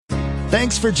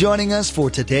Thanks for joining us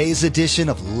for today's edition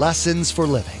of Lessons for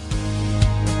Living.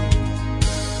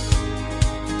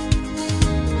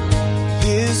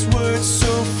 His word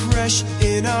so fresh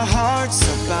in our hearts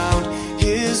abound.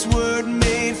 His word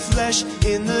made flesh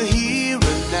in the here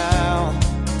and now.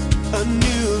 A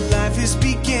new life is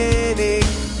beginning.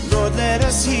 Lord, let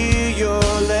us hear your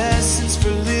lessons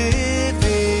for living.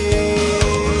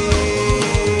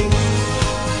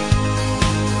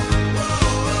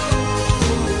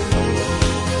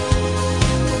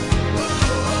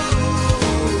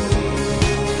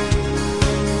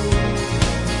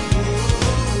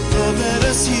 Lord, let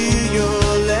us hear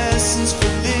your lessons for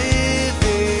living.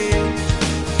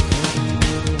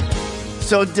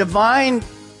 So divine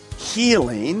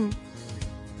healing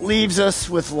leaves us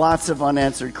with lots of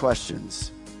unanswered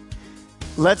questions.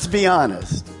 Let's be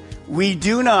honest. We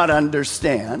do not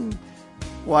understand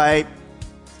why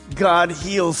God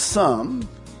heals some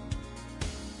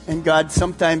and God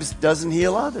sometimes doesn't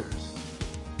heal others.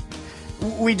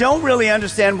 We don't really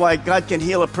understand why God can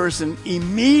heal a person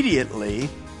immediately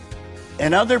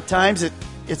and other times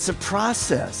it's a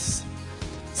process.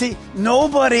 See,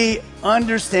 nobody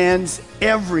understands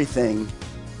everything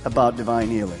about divine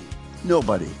healing.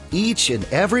 Nobody. Each and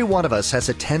every one of us has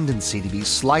a tendency to be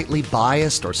slightly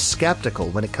biased or skeptical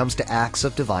when it comes to acts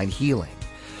of divine healing.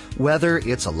 Whether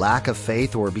it's a lack of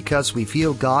faith or because we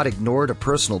feel God ignored a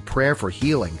personal prayer for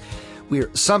healing, we're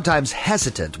sometimes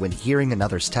hesitant when hearing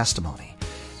another's testimony.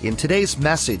 In today's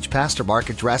message, Pastor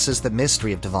Mark addresses the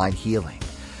mystery of divine healing.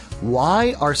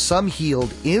 Why are some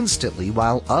healed instantly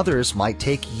while others might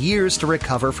take years to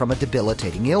recover from a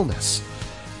debilitating illness?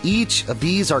 Each of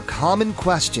these are common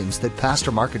questions that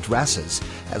Pastor Mark addresses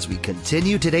as we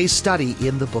continue today's study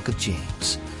in the book of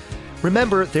James.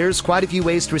 Remember, there's quite a few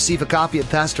ways to receive a copy of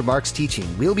Pastor Mark's teaching.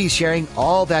 We'll be sharing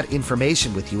all that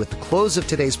information with you at the close of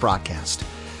today's broadcast.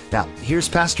 Now, here's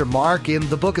Pastor Mark in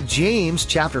the book of James,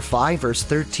 chapter 5, verse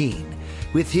 13,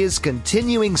 with his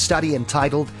continuing study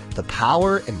entitled, The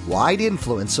Power and Wide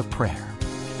Influence of Prayer.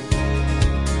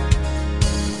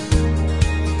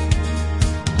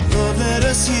 Let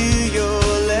us hear your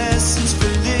lessons for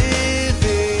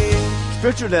living.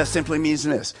 Spiritual death simply means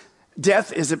this.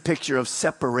 Death is a picture of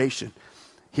separation.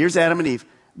 Here's Adam and Eve.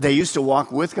 They used to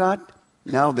walk with God.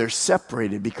 Now they're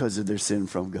separated because of their sin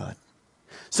from God.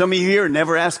 Some of you here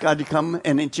never asked God to come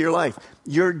and into your life.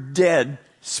 You're dead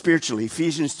spiritually.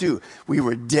 Ephesians 2. We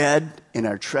were dead in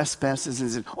our trespasses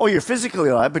and sin. Oh, you're physically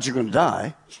alive, but you're going to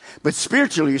die. But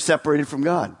spiritually, you're separated from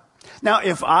God. Now,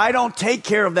 if I don't take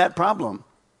care of that problem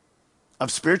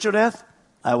of spiritual death,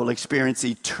 I will experience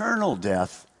eternal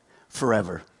death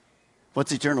forever.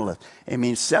 What's eternal death? It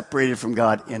means separated from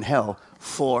God in hell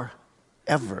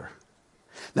forever.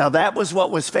 Now that was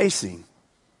what was facing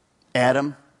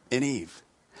Adam and Eve.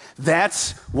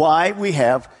 That's why we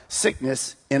have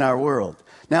sickness in our world.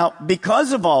 Now,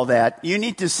 because of all that, you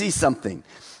need to see something.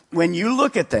 When you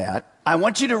look at that, I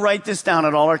want you to write this down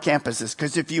at all our campuses,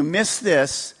 because if you miss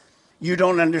this, you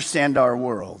don't understand our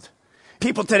world.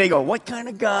 People today go, what kind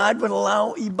of God would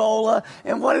allow Ebola?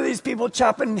 And what are these people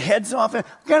chopping heads off? What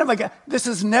kind of a God? This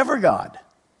is never God.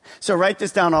 So write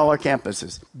this down all our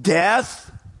campuses.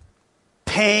 Death,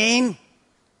 pain,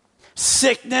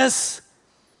 sickness,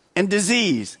 and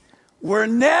disease were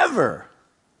never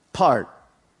part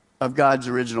of God's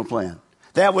original plan.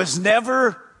 That was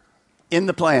never in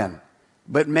the plan.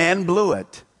 But man blew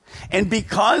it. And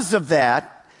because of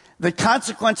that, the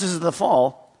consequences of the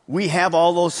fall, we have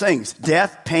all those things.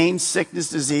 Death, pain, sickness,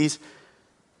 disease,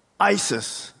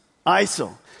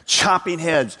 ISIL, chopping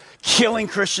heads, killing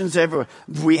Christians everywhere.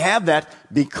 We have that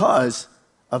because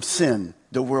of sin,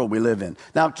 the world we live in.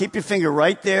 Now, keep your finger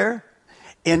right there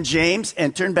in James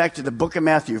and turn back to the book of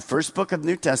Matthew, first book of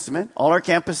New Testament, all our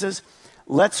campuses.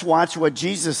 Let's watch what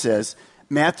Jesus says.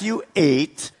 Matthew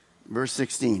 8, verse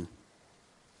 16.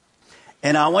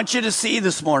 And I want you to see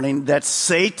this morning that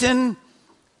Satan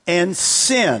and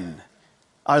sin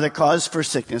are the cause for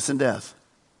sickness and death.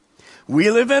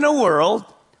 We live in a world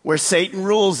where Satan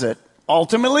rules it.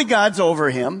 Ultimately, God's over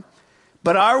him.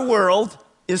 But our world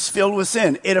is filled with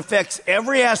sin. It affects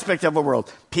every aspect of our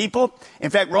world. People, in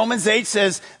fact, Romans 8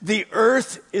 says, the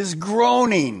earth is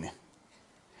groaning.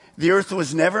 The earth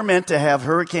was never meant to have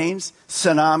hurricanes,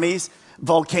 tsunamis,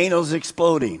 volcanoes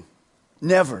exploding.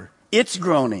 Never. It's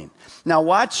groaning. Now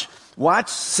watch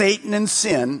Satan and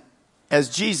sin as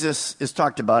Jesus is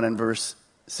talked about in verse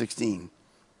 16.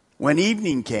 When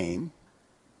evening came,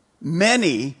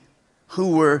 many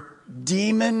who were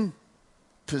demon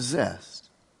possessed,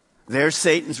 there's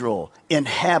Satan's role,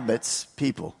 inhabits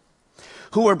people,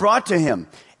 who were brought to him.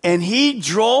 And he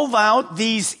drove out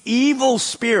these evil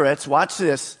spirits, watch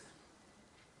this,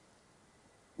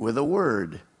 with a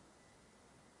word.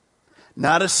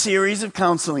 Not a series of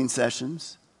counseling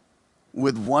sessions.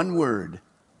 With one word,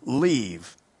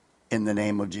 leave in the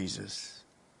name of Jesus.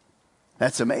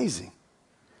 That's amazing.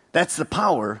 That's the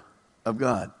power of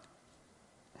God.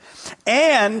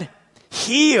 And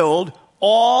healed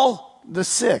all the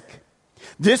sick.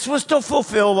 This was to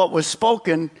fulfill what was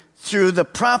spoken through the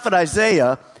prophet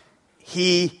Isaiah.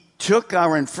 He took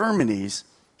our infirmities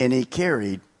and he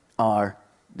carried our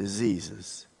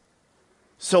diseases.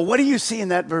 So what do you see in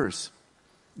that verse?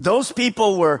 Those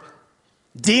people were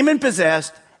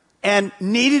demon-possessed and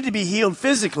needed to be healed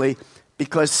physically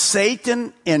because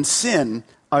Satan and sin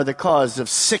are the cause of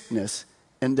sickness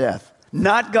and death,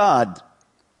 not God.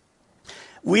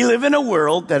 We live in a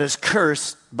world that is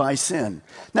cursed by sin.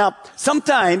 Now,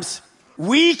 sometimes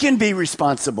we can be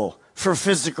responsible for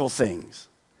physical things.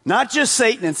 Not just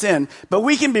Satan and sin, but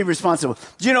we can be responsible.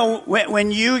 You know,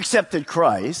 when you accepted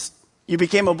Christ, you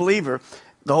became a believer,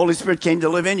 the Holy Spirit came to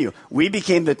live in you. We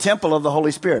became the temple of the Holy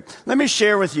Spirit. Let me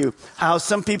share with you how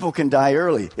some people can die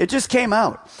early. It just came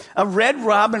out. Red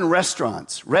Robin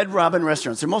restaurants.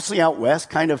 They're mostly out west,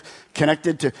 kind of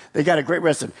connected to, they got a great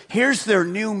restaurant. Here's their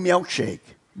new milkshake.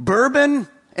 Bourbon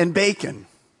and bacon.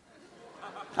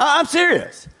 I'm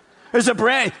serious. There's a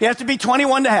brand, you have to be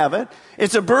 21 to have it.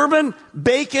 It's a bourbon,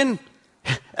 bacon,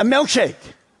 a milkshake.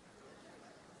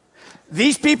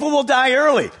 These people will die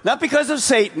early. Not because of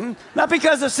Satan, not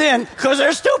because of sin, because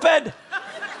they're stupid.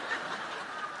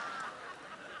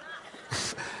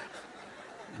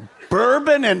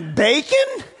 Bourbon and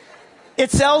bacon? It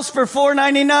sells for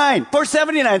 $4.99,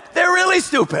 $4.79. They're really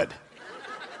stupid.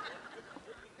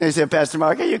 And you say, Pastor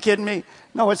Mark, are you kidding me?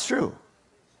 No, it's true.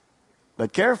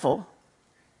 But careful.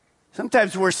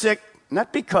 Sometimes we're sick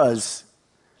not because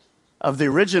of the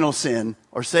original sin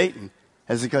or Satan,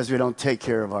 it's because we don't take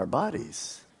care of our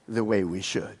bodies the way we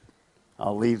should.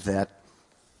 I'll leave that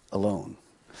alone.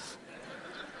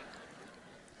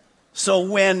 So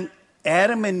when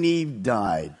Adam and Eve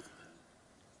died,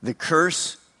 the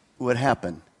curse would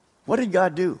happen. What did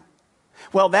God do?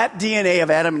 Well, that DNA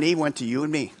of Adam and Eve went to you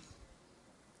and me.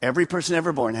 Every person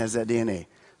ever born has that DNA.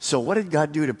 So what did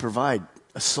God do to provide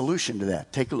a solution to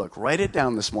that? Take a look. Write it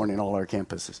down this morning on all our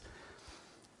campuses.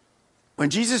 When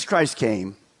Jesus Christ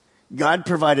came, God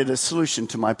provided a solution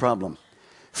to my problem.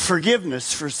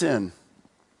 Forgiveness for sin.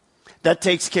 That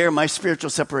takes care of my spiritual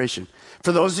separation.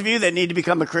 For those of you that need to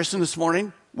become a Christian this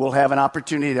morning, we'll have an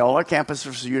opportunity at all our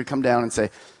campuses for you to come down and say,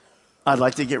 I'd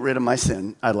like to get rid of my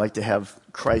sin. I'd like to have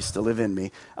Christ to live in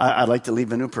me. I'd like to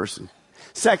leave a new person.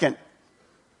 Second,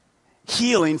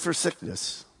 healing for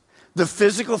sickness. The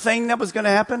physical thing that was going to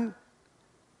happen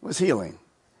was healing.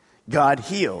 God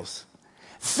heals.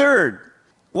 Third,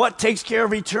 what takes care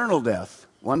of eternal death?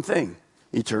 One thing,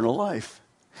 eternal life.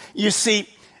 You see,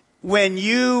 when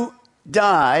you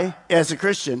die as a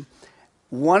Christian,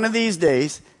 one of these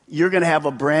days, you're going to have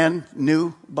a brand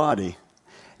new body.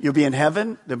 You'll be in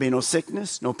heaven. There'll be no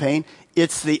sickness, no pain.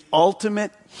 It's the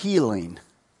ultimate healing.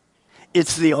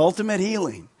 It's the ultimate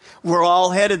healing. We're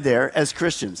all headed there as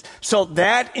Christians. So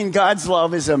that, in God's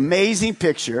love, is an amazing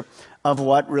picture of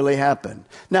what really happened.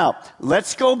 Now,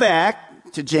 let's go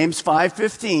back to James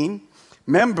 5:15.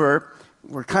 Remember,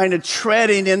 we're kind of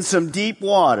treading in some deep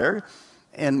water,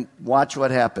 and watch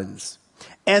what happens.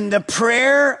 And the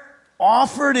prayer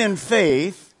offered in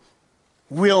faith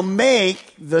will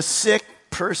make the sick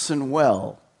person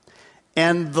well,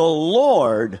 and the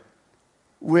Lord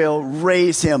will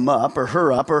raise him up or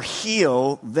her up or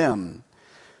heal them.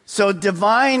 So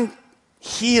divine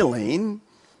healing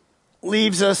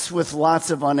leaves us with lots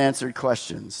of unanswered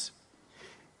questions.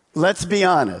 Let's be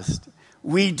honest.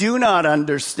 We do not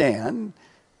understand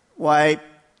why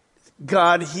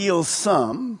God heals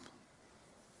some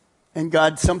and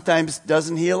God sometimes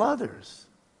doesn't heal others.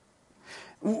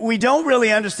 We don't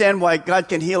really understand why God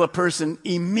can heal a person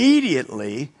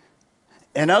immediately,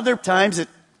 and other times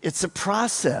it's a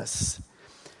process.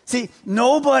 See,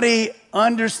 nobody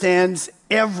understands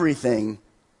everything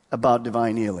about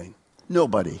divine healing.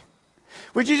 Nobody.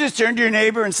 Would you just turn to your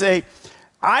neighbor and say,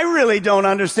 I really don't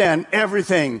understand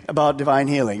everything about divine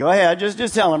healing. Go ahead,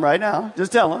 just tell him right now.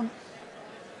 Just tell him.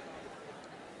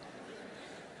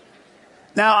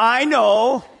 Now, I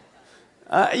know,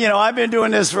 I've been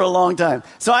doing this for a long time.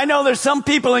 So I know there's some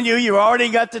people in you already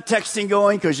got the texting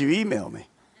going because you emailed me.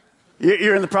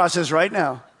 You're in the process right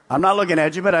now. I'm not looking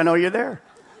at you, but I know you're there.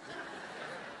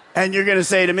 And you're going to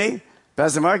say to me,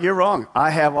 Pastor Mark, you're wrong. I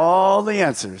have all the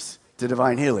answers to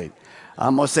divine healing.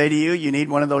 I'm going to say to you, you need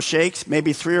one of those shakes,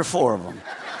 maybe 3 or 4 of them.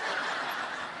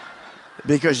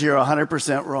 Because you're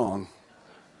 100% wrong.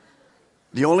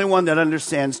 The only one that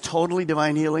understands totally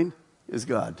divine healing is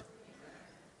God.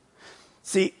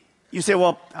 See, you say,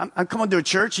 well, I'm coming to a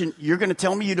church and you're going to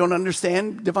tell me you don't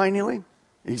understand divine healing?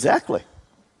 Exactly.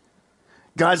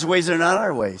 God's ways are not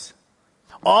our ways.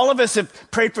 All of us have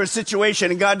prayed for a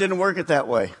situation and God didn't work it that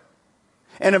way.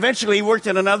 And eventually he worked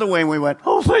it another way and we went,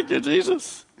 oh, thank you,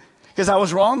 Jesus. Because I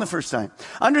was wrong the first time.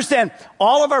 Understand,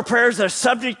 all of our prayers are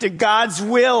subject to God's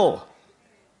will.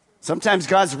 Sometimes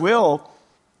God's will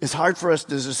is hard for us to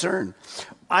discern.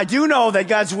 I do know that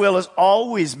God's will is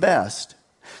always best.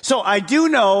 So I do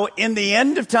know in the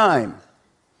end of time,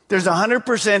 there's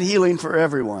 100% healing for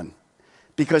everyone.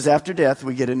 Because after death,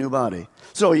 we get a new body.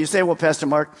 So you say, well, Pastor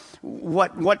Mark,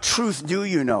 what truth do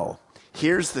you know?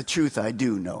 Here's the truth I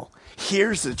do know.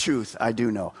 Here's the truth I do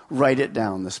know. Write it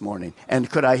down this morning. And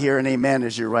could I hear an amen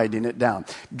as you're writing it down?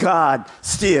 God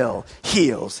still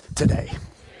heals today. Amen.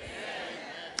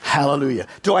 Hallelujah.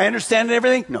 Do I understand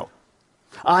everything? No.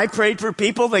 I prayed for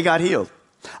people, they got healed.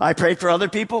 I prayed for other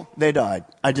people, they died.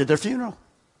 I did their funeral.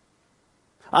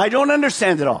 I don't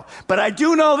understand it all. But I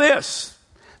do know this.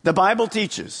 The Bible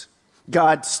teaches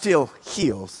God still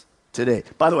heals today.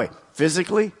 By the way,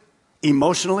 physically,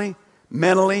 emotionally,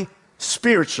 mentally,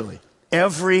 spiritually,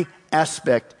 every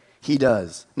aspect he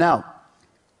does. Now,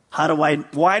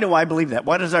 why do I believe that?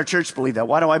 Why does our church believe that?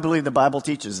 Why do I believe the Bible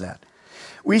teaches that?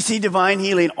 We see divine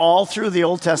healing all through the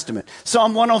Old Testament.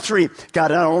 Psalm 103,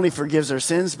 God not only forgives our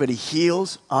sins, but he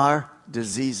heals our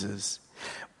diseases.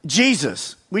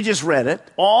 Jesus, we just read it,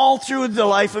 all through the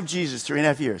life of Jesus,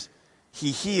 3.5 years.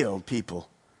 He healed people.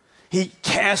 He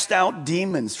cast out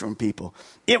demons from people.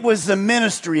 It was the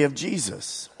ministry of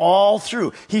Jesus all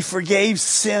through. He forgave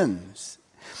sins.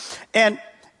 And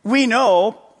we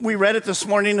know, we read it this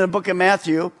morning in the book of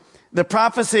Matthew, the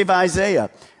prophecy of Isaiah.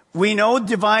 We know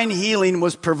divine healing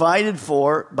was provided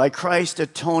for by Christ's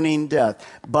atoning death.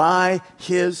 By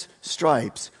his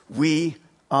stripes, we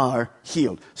are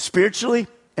healed, spiritually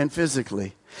and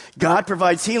physically. God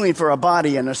provides healing for our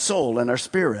body and our soul and our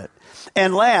spirit.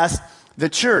 And last, the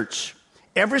church.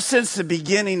 Ever since the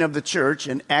beginning of the church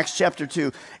in Acts chapter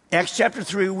 2, Acts chapter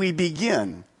 3, we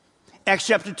begin. Acts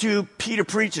chapter 2, Peter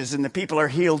preaches and the people are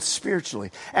healed spiritually.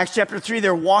 Acts chapter 3,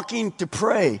 they're walking to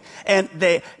pray. And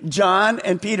John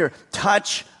and Peter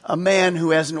touch a man who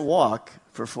hasn't walked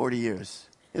for 40 years,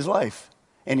 his life.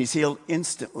 And he's healed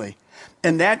instantly.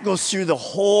 And that goes through the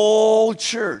whole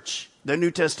church, the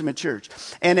New Testament church.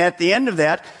 And at the end of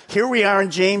that, here we are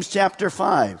in James chapter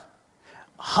 5.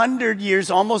 100 years,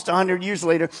 almost 100 years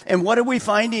later. And what are we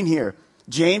finding here?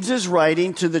 James is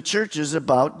writing to the churches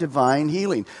about divine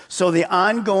healing. So the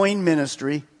ongoing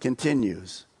ministry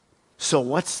continues. So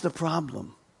what's the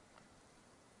problem?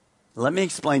 Let me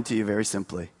explain to you very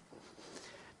simply.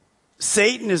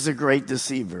 Satan is a great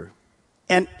deceiver.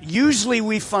 And usually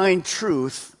we find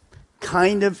truth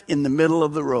kind of in the middle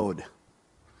of the road.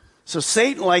 So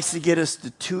Satan likes to get us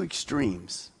to two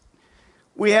extremes.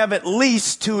 We have at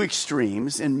least two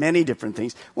extremes in many different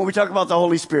things. When we talk about the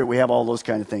Holy Spirit, we have all those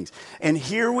kind of things. And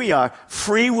here we are,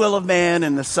 free will of man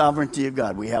and the sovereignty of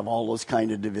God. We have all those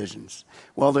kind of divisions.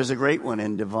 Well, there's a great one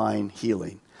in divine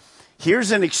healing.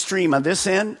 Here's an extreme on this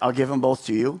end. I'll give them both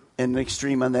to you. And an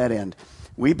extreme on that end.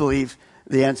 We believe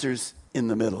the answer's in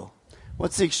the middle.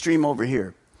 What's the extreme over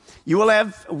here? You will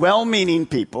have well-meaning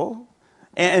people.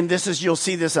 And you'll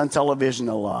see this on television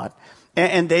a lot.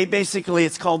 And they basically,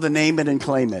 it's called the name it and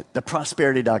claim it, the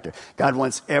prosperity doctor. God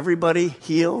wants everybody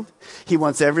healed. He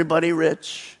wants everybody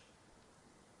rich.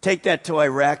 Take that to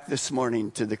Iraq this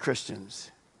morning to the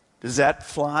Christians. Does that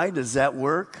fly? Does that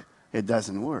work? It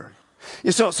doesn't work.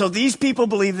 So these people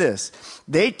believe this.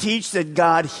 They teach that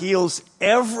God heals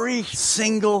every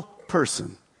single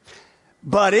person.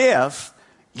 But if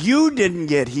you didn't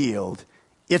get healed,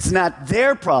 it's not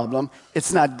their problem.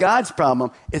 It's not God's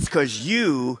problem. It's because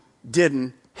you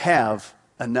didn't have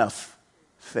enough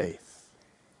faith.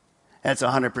 That's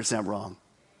 100% wrong.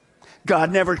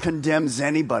 God never condemns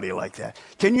anybody like that.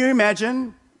 Can you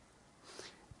imagine?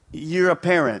 You're a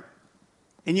parent,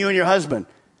 and you and your husband,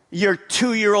 your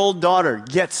 2-year-old daughter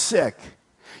gets sick.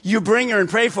 You bring her and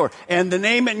pray for her, and the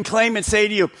name it and claim it say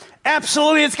to you,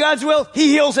 absolutely, it's God's will. He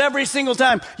heals every single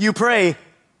time. You pray.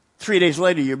 3 days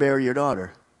later, you bury your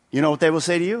daughter. You know what they will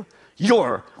say to you?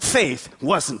 Your faith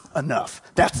wasn't enough.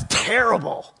 That's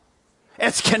terrible.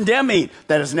 It's condemning.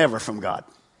 That is never from God.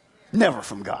 Never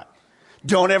from God.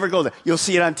 Don't ever go there. You'll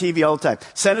see it on TV all the time.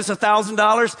 Send us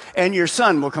 $1,000 and your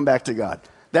son will come back to God.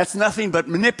 That's nothing but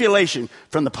manipulation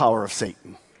from the power of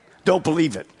Satan. Don't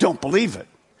believe it. Don't believe it.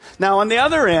 Now, on the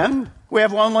other end, we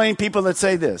have 1 million people that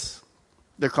say this.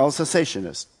 They're called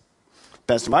cessationists.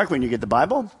 Pastor Mark, when you get the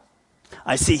Bible,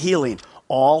 I see healing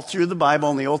all through the Bible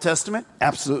in the Old Testament?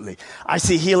 Absolutely. I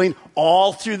see healing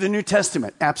all through the New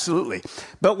Testament? Absolutely.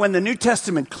 But when the New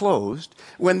Testament closed,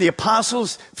 when the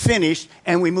apostles finished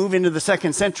and we move into the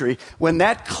 2nd century, when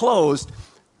that closed,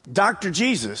 Dr.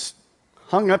 Jesus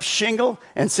hung up shingle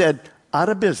and said, out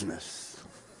of business.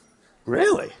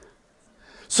 Really?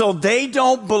 So they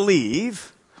don't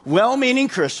believe, well-meaning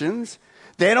Christians,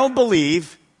 they don't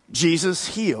believe Jesus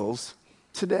heals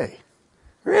today.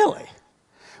 Really?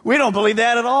 We don't believe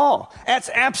that at all. That's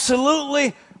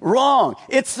absolutely wrong.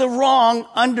 It's the wrong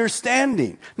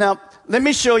understanding. Now, let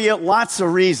me show you lots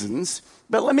of reasons,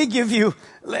 but let me give you,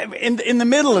 in the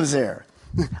middle is there.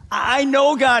 I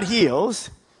know God heals.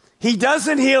 He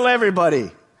doesn't heal everybody.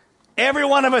 Every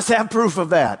one of us have proof of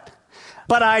that.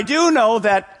 But I do know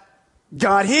that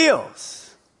God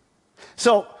heals.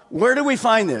 So, where do we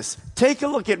find this? Take a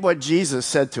look at what Jesus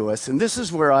said to us, and this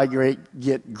is where I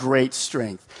get great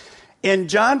strength. In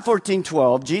John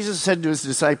 14:12, Jesus said to his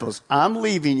disciples, I'm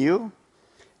leaving you,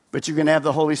 but you're going to have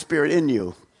the Holy Spirit in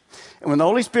you. And when the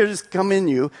Holy Spirit has come in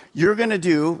you, you're going to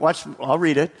do, watch, I'll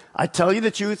read it. I tell you the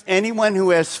truth, anyone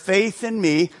who has faith in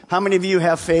me, how many of you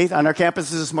have faith on our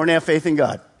campuses this morning, have faith in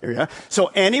God? Here we are.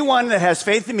 So anyone that has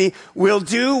faith in me will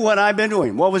do what I've been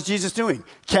doing. What was Jesus doing?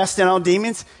 Casting out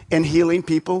demons and healing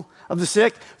people of the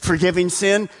sick, forgiving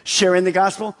sin, sharing the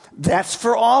gospel. That's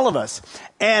for all of us.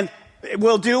 And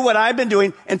will do what I've been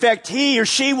doing. In fact, he or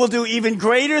she will do even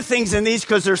greater things than these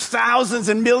because there's thousands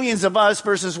and millions of us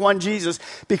versus one Jesus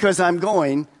because I'm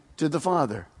going to the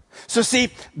Father. So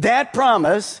see, that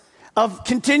promise of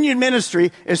continued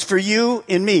ministry is for you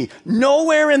and me.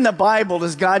 Nowhere in the Bible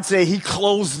does God say he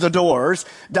closed the doors.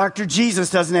 Dr. Jesus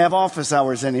doesn't have office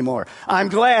hours anymore. I'm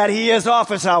glad he has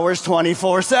office hours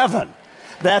 24/7.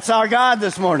 That's our God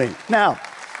this morning. Now,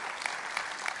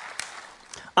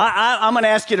 I'm going to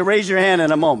ask you to raise your hand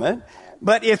in a moment.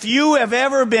 But if you have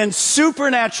ever been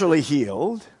supernaturally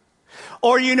healed,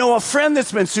 or you know a friend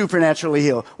that's been supernaturally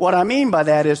healed, what I mean by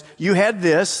that is you had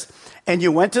this, and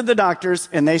you went to the doctors,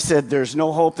 and they said, there's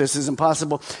no hope, this is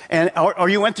impossible. Or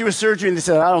you went through a surgery, and they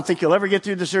said, I don't think you'll ever get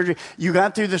through the surgery. You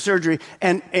got through the surgery,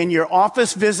 and in your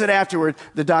office visit afterward,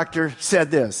 the doctor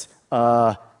said this,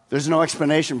 there's no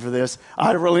explanation for this.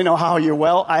 I don't really know how you're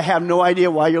well. I have no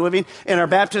idea why you're living. In our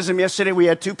baptism yesterday, we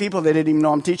had 2 people. They didn't even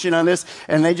know I'm teaching on this.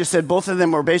 And they just said both of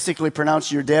them were basically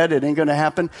pronounced, you're dead. It ain't going to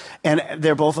happen. And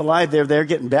they're both alive. They're there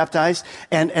getting baptized.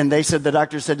 And they said, the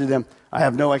doctor said to them, I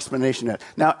have no explanation yet.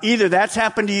 Now, either that's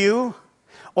happened to you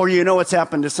or you know it's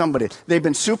happened to somebody. They've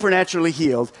been supernaturally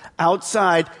healed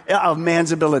outside of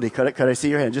man's ability. Could I see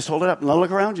your hand? Just hold it up and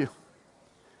look around you.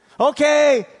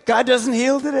 Okay, God doesn't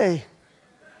heal today.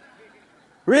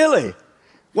 Really?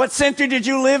 What century did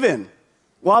you live in?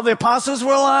 While the apostles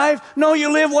were alive? No,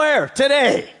 you live where?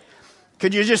 Today.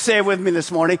 Could you just say it with me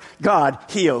this morning? God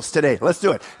heals today. Let's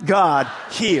do it. God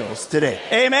heals today.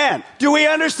 Amen. Do we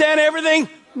understand everything?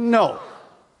 No.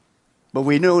 But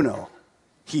we do know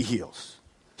he heals.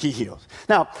 He heals.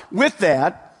 Now, with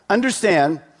that,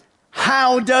 understand,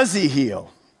 how does he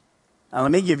heal? Now,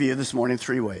 let me give you this morning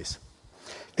 3 ways.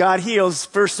 God heals,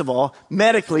 first of all,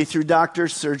 medically through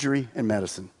doctors, surgery, and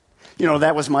medicine. You know,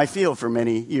 that was my field for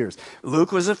many years.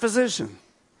 Luke was a physician.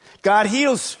 God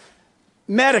heals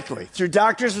medically through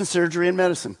doctors and surgery and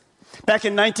medicine. Back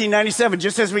in 1997,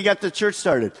 just as we got the church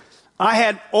started, I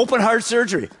had open heart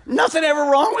surgery. Nothing ever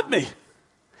wrong with me.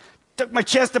 Took my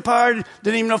chest apart,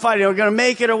 didn't even know if I was going to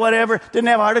make it or whatever. Didn't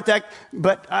have a heart attack,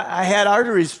 but I had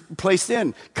arteries placed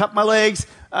in. Cut my legs,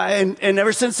 and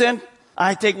ever since then,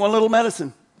 I take one little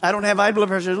medicine. I don't have high blood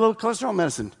pressure, a little cholesterol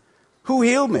medicine. Who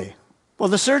healed me? Well,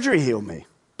 the surgery healed me.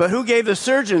 But who gave the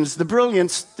surgeons the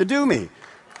brilliance to do me?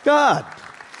 God.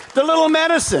 The little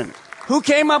medicine. Who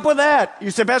came up with that? You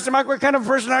say, Pastor Mark, what kind of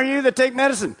person are you that take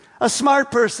medicine? A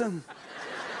smart person.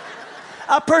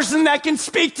 A person that can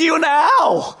speak to you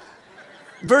now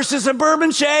versus a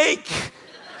bourbon shake.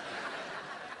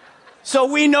 So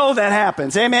we know that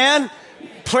happens. Amen?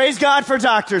 Praise God for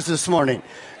doctors this morning.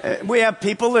 We have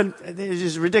people, and it's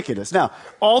just ridiculous. Now,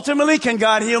 ultimately, can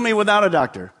God heal me without a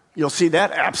doctor? You'll see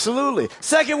that? Absolutely.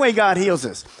 Second way God heals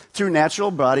us, through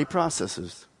natural body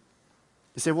processes.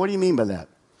 You say, what do you mean by that?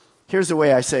 Here's the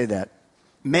way I say that.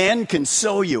 Man can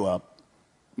sew you up,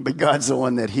 but God's the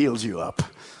one that heals you up.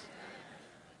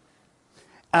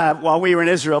 While we were in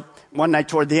Israel, one night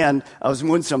toward the end, I was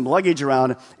moving some luggage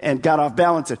around and got off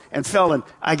balance and fell, and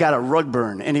I got a rug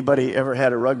burn. Anybody ever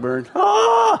had a rug burn?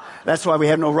 Ah! That's why we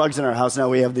have no rugs in our house now.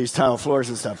 We have these tile floors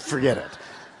and stuff. Forget it.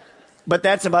 But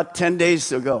that's about 10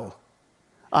 days ago.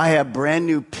 I have brand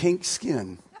new pink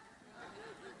skin,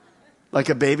 like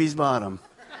a baby's bottom.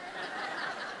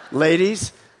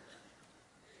 Ladies,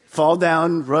 fall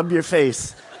down, rub your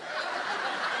face.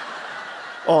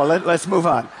 Oh, let's move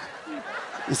on.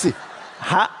 You see,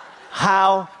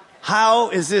 how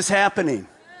is this happening?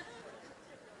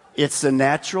 It's the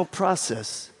natural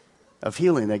process of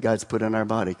healing that God's put in our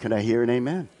body. Can I hear an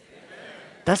amen? Amen?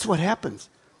 That's what happens.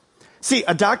 See,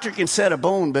 a doctor can set a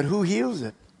bone, but who heals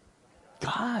it?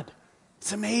 God.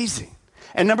 It's amazing.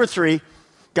 And number 3,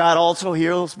 God also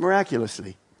heals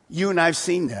miraculously. You and I have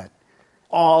seen that.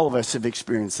 All of us have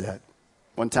experienced that.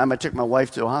 One time I took my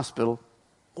wife to a hospital,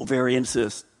 ovarian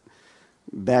cyst,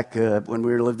 back when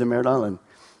we lived in Merritt Island.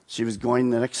 She was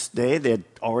going the next day. They had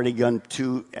already done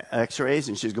 2 x-rays,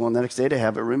 and she was going the next day to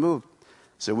have it removed.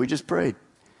 So we just prayed.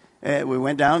 We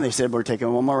went down. They said, we're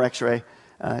taking one more x-ray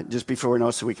just before we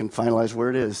know so we can finalize where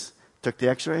it is. Took the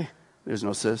x-ray. There's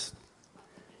no cyst.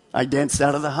 I danced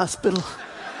out of the hospital.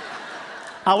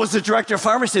 I was the director of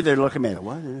pharmacy. They're looking at me.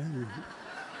 What?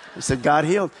 I said, God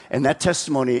healed. And that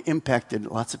testimony impacted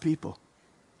lots of people.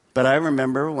 But I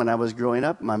remember when I was growing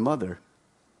up, my mother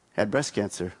had breast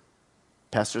cancer.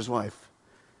 Pastor's wife.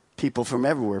 People from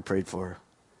everywhere prayed for her.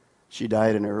 She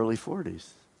died in her early 40s.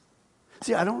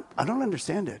 See, I don't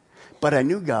understand it. But I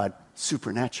knew God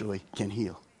supernaturally can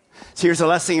heal. So here's the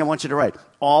last thing I want you to write.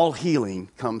 All healing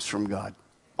comes from God.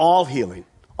 All healing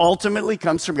ultimately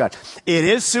comes from God. It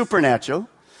is supernatural.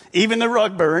 Even the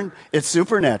rug burn, it's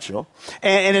supernatural.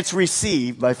 And it's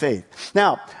received by faith.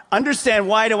 Now, understand,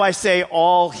 why do I say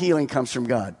all healing comes from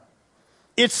God?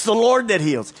 It's the Lord that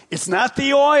heals. It's not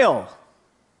the oil.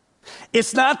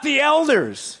 It's not the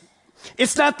elders.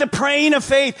 It's not the praying of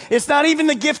faith. It's not even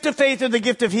the gift of faith or the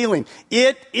gift of healing.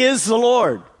 It is the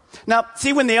Lord. Now,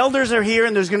 see, when the elders are here,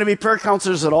 and there's going to be prayer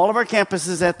counselors at all of our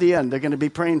campuses at the end, they're going to be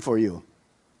praying for you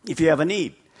if you have a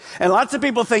need. And lots of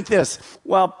people think this,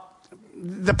 well,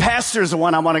 the pastor's the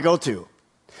one I want to go to.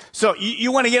 So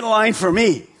you want to get in line for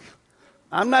me.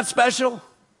 I'm not special.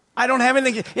 I don't have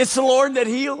anything. It's the Lord that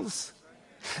heals.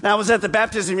 Now, I was at the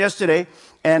baptism yesterday,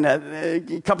 and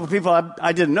a couple of people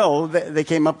I didn't know, they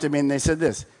came up to me and they said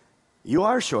this, you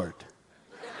are short.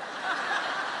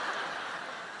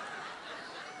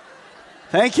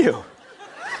 Thank you.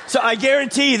 So I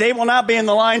guarantee they will not be in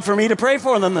the line for me to pray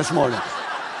for them this morning.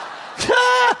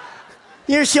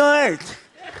 You're short.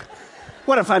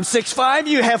 What if I'm 6'5"?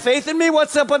 You have faith in me?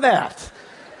 What's up with that?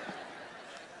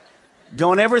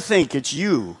 Don't ever think it's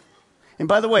you. And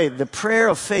by the way, the prayer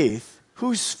of faith,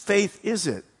 whose faith is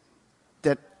it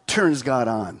that turns God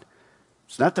on?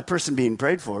 It's not the person being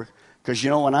prayed for, because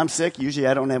when I'm sick, usually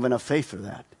I don't have enough faith for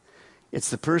that. It's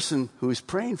the person who's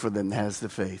praying for them that has the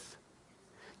faith.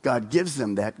 God gives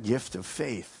them that gift of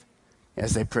faith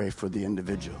as they pray for the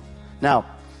individual. Now,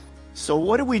 so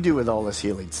what do we do with all this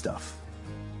healing stuff?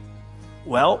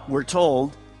 Well, we're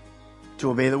told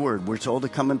to obey the word. We're told to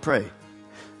come and pray.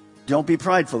 Don't be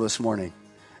prideful this morning.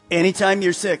 Anytime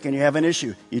you're sick and you have an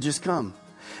issue, you just come.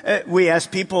 We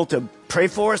ask people to pray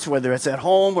for us, whether it's at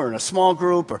home or in a small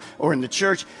group or in the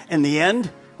church. In the end,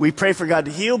 we pray for God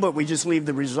to heal, but we just leave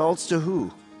the results to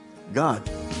who? God.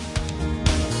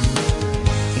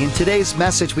 In today's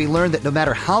message, we learned that no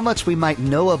matter how much we might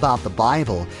know about the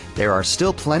Bible, there are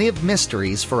still plenty of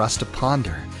mysteries for us to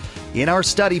ponder. In our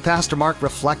study, Pastor Mark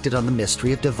reflected on the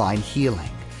mystery of divine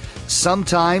healing.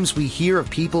 Sometimes we hear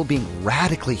of people being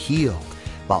radically healed,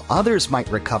 while others might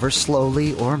recover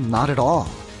slowly or not at all.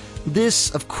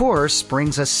 This, of course,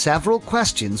 brings us several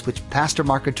questions which Pastor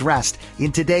Mark addressed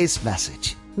in today's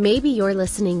message. Maybe you're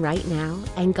listening right now,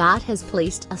 and God has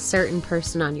placed a certain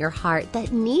person on your heart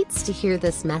that needs to hear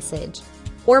this message.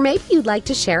 Or maybe you'd like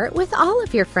to share it with all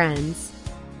of your friends.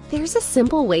 There's a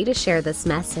simple way to share this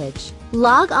message.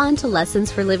 Log on to Lessons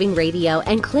for Living Radio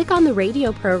and click on the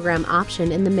radio program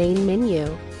option in the main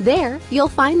menu. There, you'll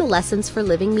find the Lessons for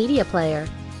Living media player.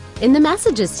 In the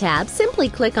Messages tab, simply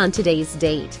click on today's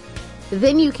date.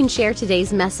 Then you can share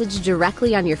today's message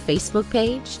directly on your Facebook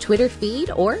page, Twitter feed,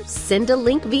 or send a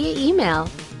link via email.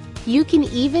 You can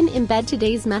even embed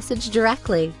today's message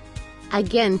directly.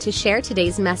 Again, to share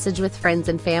today's message with friends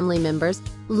and family members,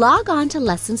 log on to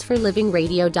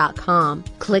lessonsforlivingradio.com.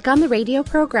 Click on the radio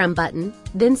program button,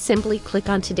 then simply click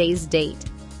on today's date.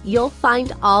 You'll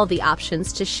find all the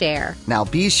options to share. Now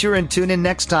be sure and tune in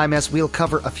next time as we'll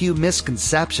cover a few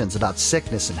misconceptions about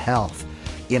sickness and health.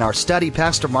 In our study,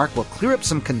 Pastor Mark will clear up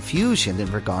some confusion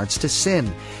in regards to sin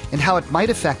and how it might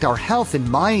affect our health in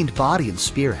mind, body, and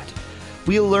spirit.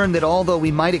 We'll learn that although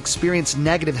we might experience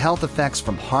negative health effects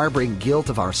from harboring guilt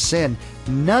of our sin,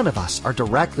 none of us are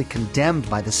directly condemned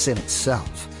by the sin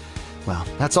itself. Well,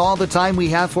 that's all the time we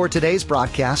have for today's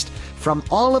broadcast. From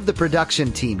all of the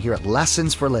production team here at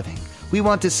Lessons for Living, We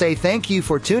want to say thank you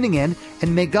for tuning in,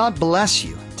 and may God bless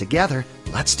you. Together,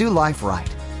 let's do life right.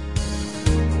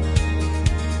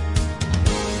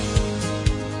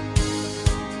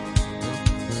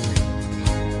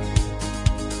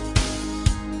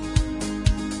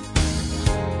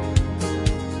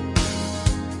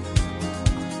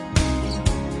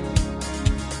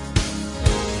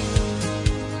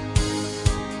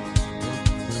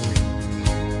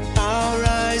 Our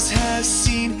eyes have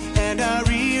seen and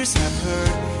our ears have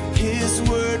heard His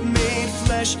word made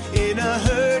flesh in a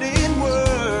herd.